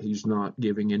 and he's not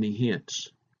giving any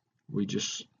hints.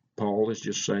 Paul is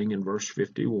just saying in verse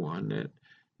 51 that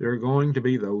there are going to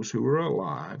be those who are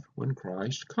alive when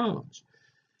Christ comes.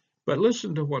 But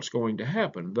listen to what's going to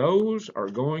happen. Those are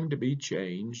going to be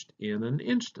changed in an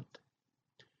instant.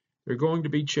 They're going to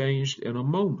be changed in a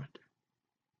moment,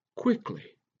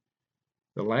 quickly.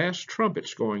 The last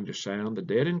trumpet's going to sound, the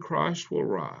dead in Christ will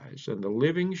rise, and the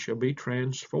living shall be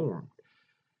transformed.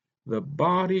 The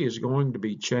body is going to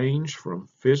be changed from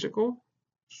physical,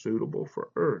 suitable for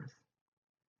earth,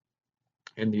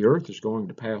 and the earth is going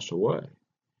to pass away,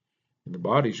 and the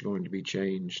body is going to be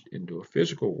changed into a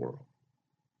physical world,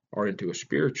 or into a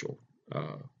spiritual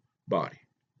body,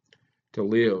 to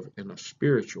live in a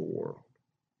spiritual world,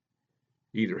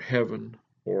 either heaven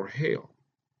or hell.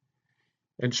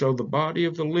 And so the body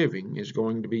of the living is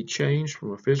going to be changed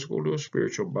from a physical to a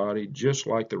spiritual body, just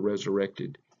like the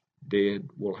resurrected dead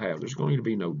will have. There's going to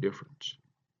be no difference.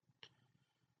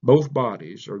 Both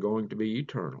bodies are going to be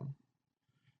eternal.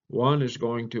 One is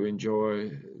going to enjoy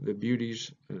the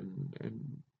beauties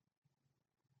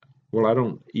well, I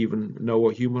don't even know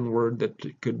a human word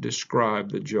that could describe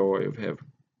the joy of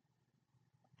heaven.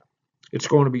 It's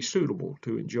going to be suitable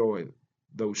to enjoy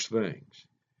those things.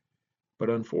 But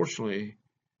unfortunately,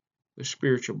 the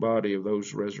spiritual body of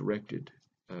those resurrected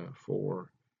for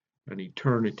an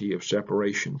eternity of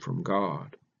separation from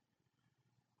God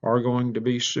are going to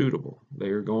be suitable.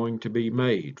 They are going to be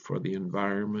made for the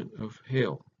environment of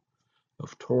hell,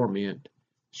 of torment,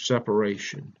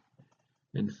 separation,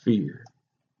 and fear,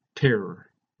 terror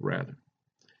rather.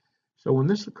 So when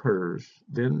this occurs,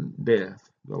 then death,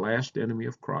 the last enemy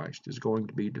of Christ, is going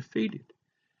to be defeated.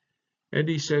 And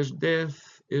he says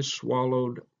death is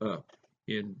swallowed up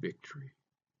in victory.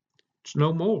 It's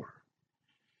no more.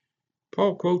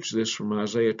 Paul quotes this from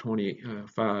Isaiah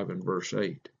 25 and verse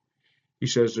 8. He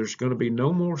says there's going to be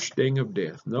no more sting of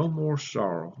death, no more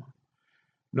sorrow,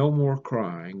 no more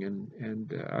crying.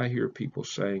 And I hear people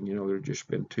saying, there have just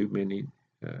been too many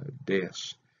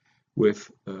deaths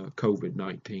with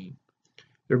COVID-19.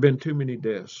 There have been too many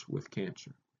deaths with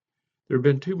cancer. There have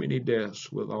been too many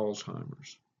deaths with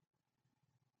Alzheimer's.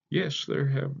 Yes, there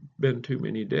have been too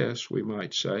many deaths, we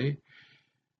might say,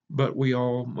 but we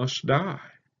all must die.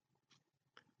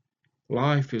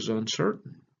 Life is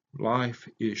uncertain. Life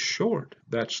is short.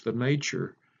 That's the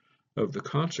nature of the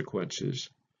consequences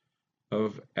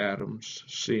of Adam's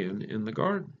sin in the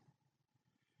garden.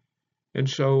 And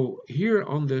so here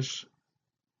on this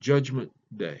judgment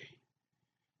day,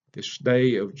 this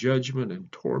day of judgment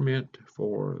and torment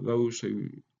for those who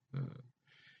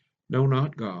know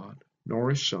not God,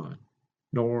 nor his Son,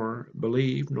 nor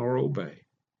believe, nor obey.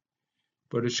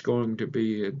 But it's going to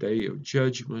be a day of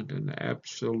judgment and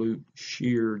absolute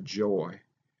sheer joy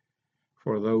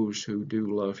for those who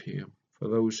do love him, for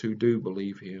those who do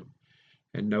believe him,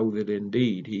 and know that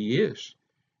indeed he is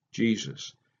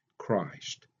Jesus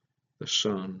Christ, the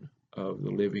Son of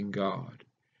the living God,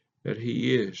 that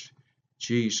he is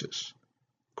Jesus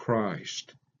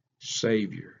Christ,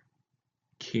 Savior,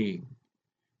 King,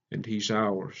 and he's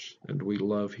ours, and we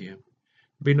love him.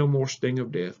 There'll be no more sting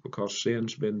of death because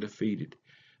sin's been defeated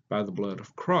by the blood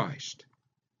of Christ.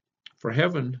 For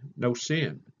heaven, no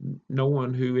sin, no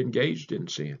one who engaged in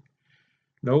sin,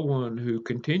 no one who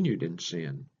continued in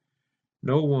sin,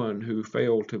 no one who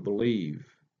failed to believe,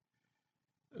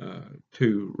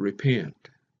 to repent,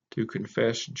 to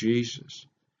confess Jesus,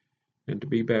 and to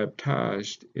be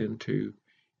baptized into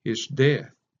his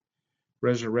death,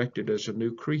 resurrected as a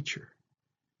new creature,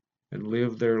 and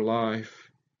live their life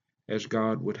as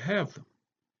God would have them,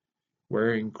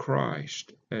 wearing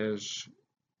Christ as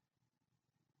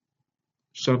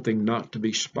something not to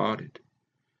be spotted,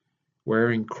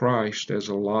 wearing Christ as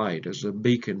a light, as a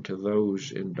beacon to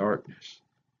those in darkness.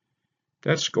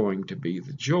 That's going to be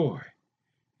the joy.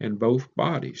 And both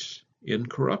bodies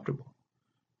incorruptible,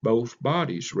 both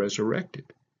bodies resurrected,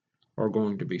 are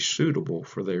going to be suitable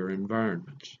for their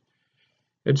environments.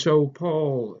 And so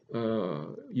Paul,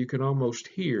 you can almost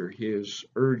hear his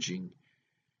urging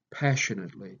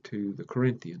passionately to the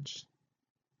Corinthians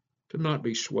to not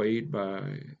be swayed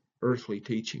by earthly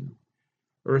teaching,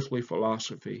 earthly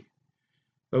philosophy,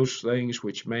 those things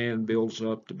which man builds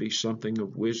up to be something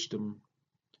of wisdom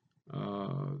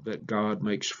that God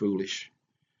makes foolish.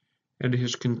 And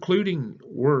his concluding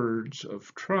words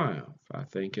of triumph, I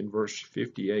think, in verse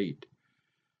 58,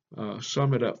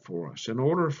 sum it up for us. In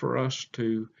order for us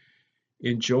to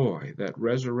enjoy that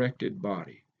resurrected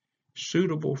body,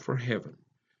 suitable for heaven,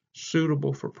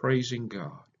 suitable for praising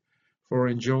God, for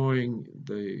enjoying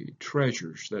the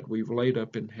treasures that we've laid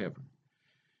up in heaven,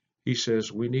 he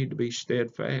says we need to be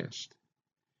steadfast.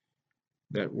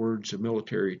 That word's a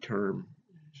military term,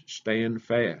 stand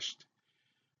fast.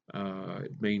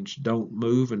 It means don't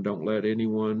move and don't let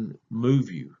anyone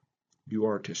move you. You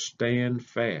are to stand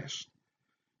fast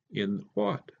in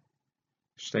what?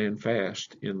 Stand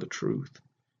fast in the truth.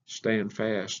 Stand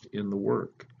fast in the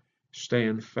work.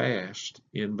 Stand fast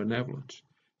in benevolence.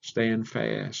 Stand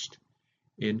fast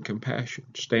in compassion.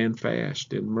 Stand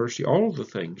fast in mercy. All of the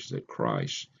things that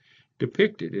Christ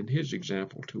depicted in his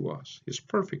example to us, his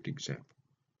perfect example.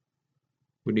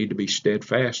 We need to be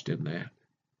steadfast in that.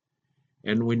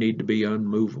 And we need to be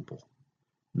unmovable,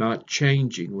 not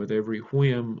changing with every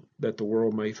whim that the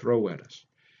world may throw at us,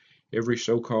 every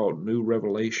so-called new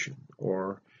revelation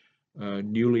or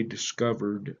newly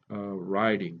discovered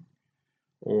writing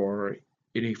or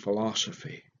any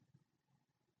philosophy.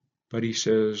 But he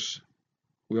says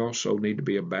we also need to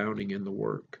be abounding in the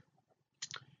work.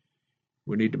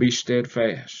 We need to be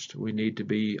steadfast. We need to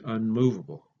be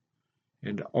unmovable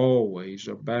and always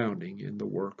abounding in the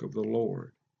work of the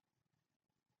Lord.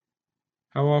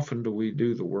 How often do we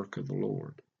do the work of the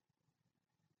Lord?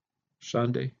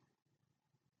 Sunday?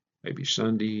 Maybe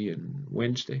Sunday and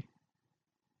Wednesday?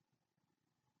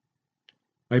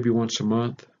 Maybe once a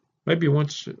month? Maybe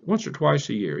once or twice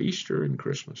a year, Easter and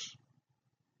Christmas?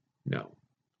 No.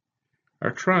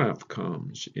 Our triumph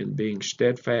comes in being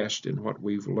steadfast in what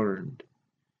we've learned,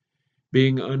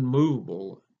 being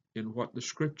unmovable in what the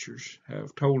Scriptures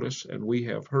have told us and we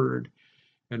have heard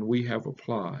and we have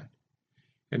applied,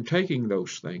 and taking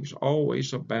those things,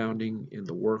 always abounding in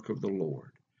the work of the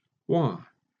Lord. Why?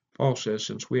 Paul says,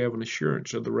 since we have an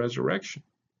assurance of the resurrection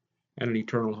and an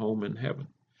eternal home in heaven,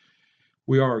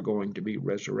 we are going to be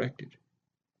resurrected.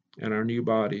 And our new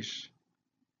bodies,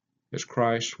 as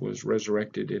Christ was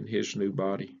resurrected in his new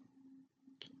body,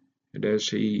 and as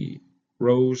he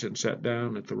rose and sat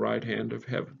down at the right hand of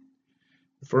heaven,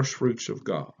 the first fruits of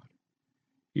God,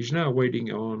 he's now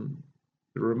waiting on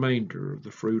the remainder of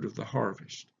the fruit of the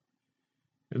harvest.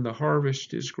 And the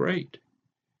harvest is great,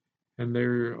 and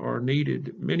there are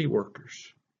needed many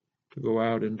workers to go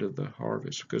out into the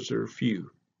harvest because there are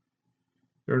few.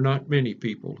 There are not many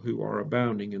people who are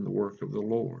abounding in the work of the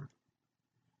Lord,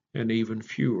 and even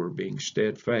fewer being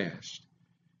steadfast,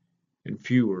 and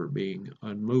fewer being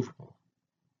unmovable.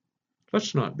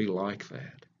 Let's not be like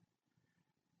that.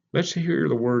 Let's hear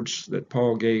the words that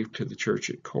Paul gave to the church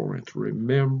at Corinth.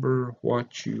 Remember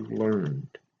what you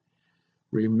learned.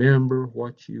 Remember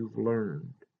what you've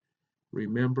learned.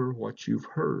 Remember what you've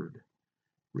heard.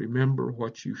 Remember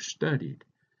what you've studied.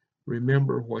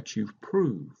 Remember what you've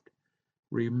proved.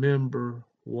 Remember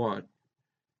what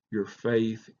your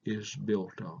faith is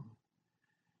built on.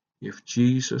 If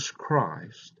Jesus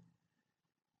Christ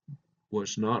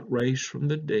was not raised from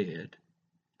the dead,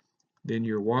 then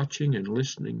you're watching and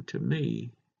listening to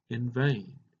me in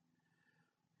vain.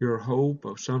 Your hope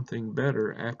of something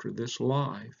better after this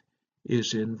life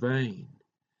is in vain.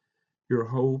 Your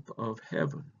hope of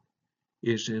heaven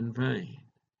is in vain.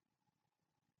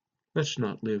 Let's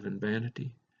not live in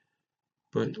vanity,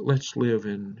 but let's live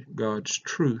in God's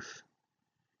truth,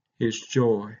 his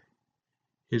joy,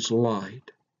 his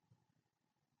light.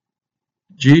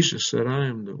 Jesus said, I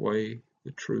am the way,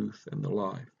 the truth, and the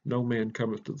life. No man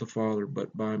cometh to the Father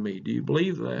but by me. Do you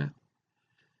believe that?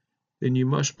 Then you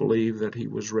must believe that he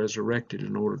was resurrected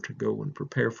in order to go and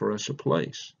prepare for us a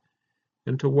place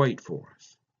and to wait for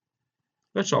us.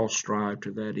 Let's all strive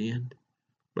to that end.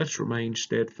 Let's remain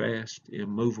steadfast,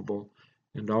 immovable,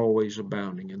 and always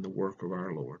abounding in the work of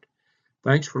our Lord.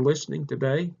 Thanks for listening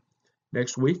today.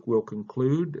 Next week, we'll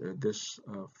conclude this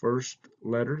first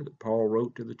letter that Paul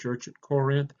wrote to the church at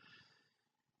Corinth.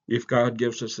 If God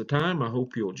gives us the time, I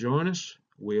hope you'll join us.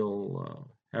 We'll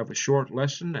have a short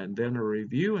lesson and then a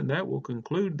review, and that will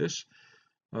conclude this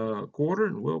quarter,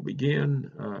 and we'll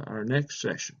begin our next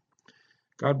session.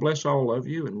 God bless all of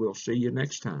you, and we'll see you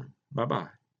next time.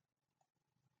 Bye-bye.